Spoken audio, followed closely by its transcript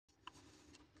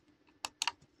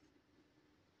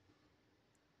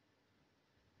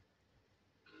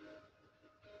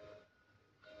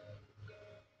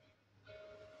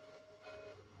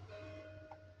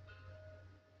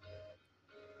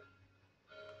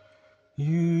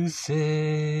You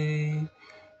say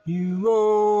you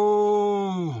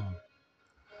won't.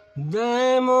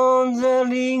 Diamonds a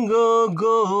lingo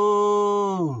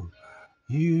go.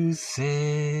 You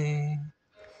say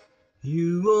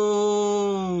you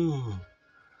won't.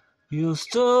 Your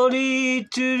story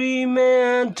to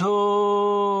remain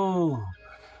told.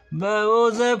 But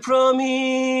all the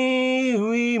promise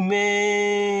we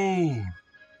made.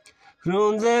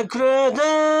 From the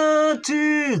cradle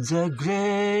to the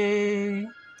grave.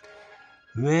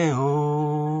 When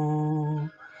all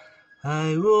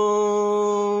I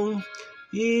want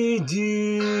is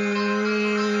you.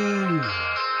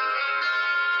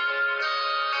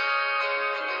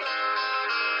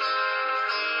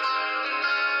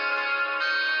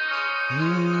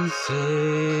 You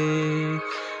say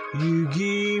you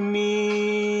give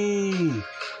me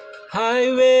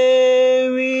highway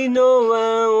with no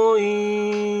one on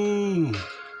it.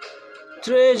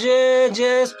 Treasure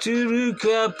just to look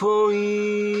upon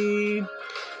it.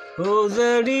 All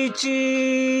the riches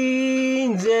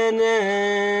in the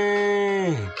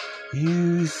night.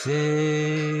 You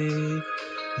say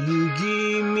you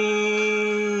give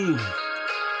me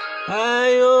I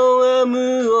am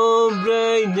on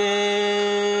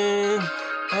brightness.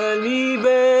 A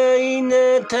river in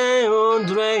a time of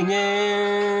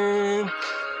dryness.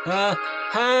 A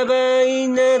harbor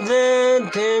in the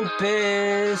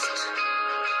tempest.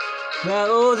 But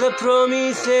all the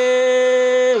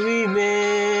promises we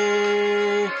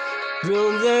made.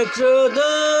 From the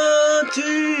cradle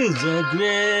to the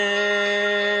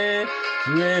grave.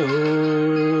 When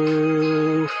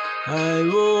all I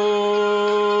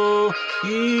want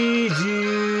is you.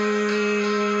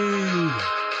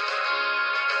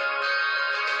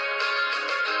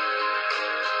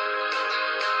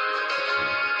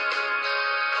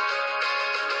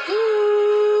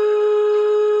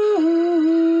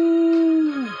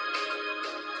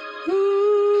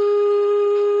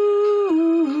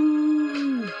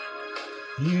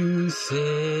 You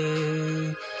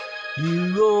say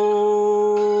you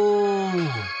own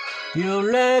your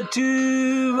right to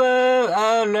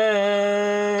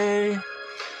alive,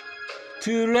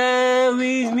 to lie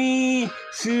with me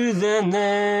through the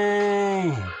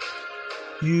night.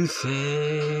 You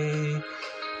say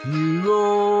you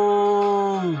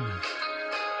own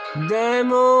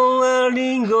diamond and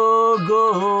lingo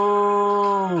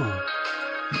gold.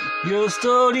 Your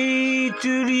story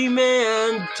to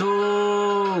remain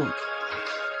told.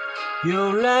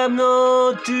 Your love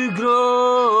not to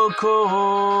grow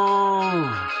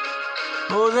cold.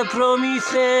 All the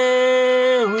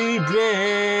promises we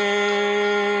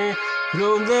break.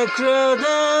 From the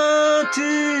cradle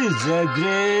to the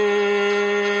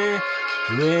grave.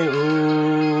 When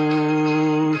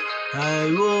all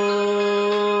I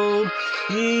want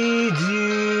is you.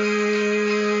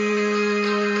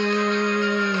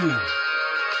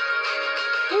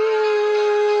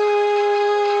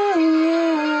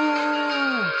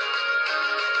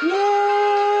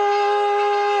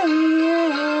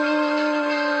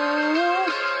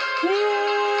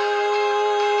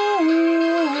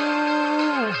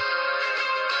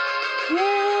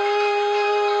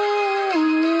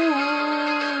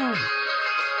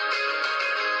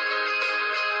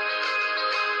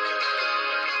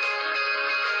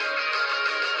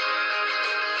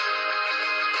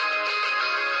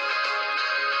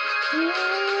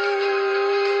 Yeah.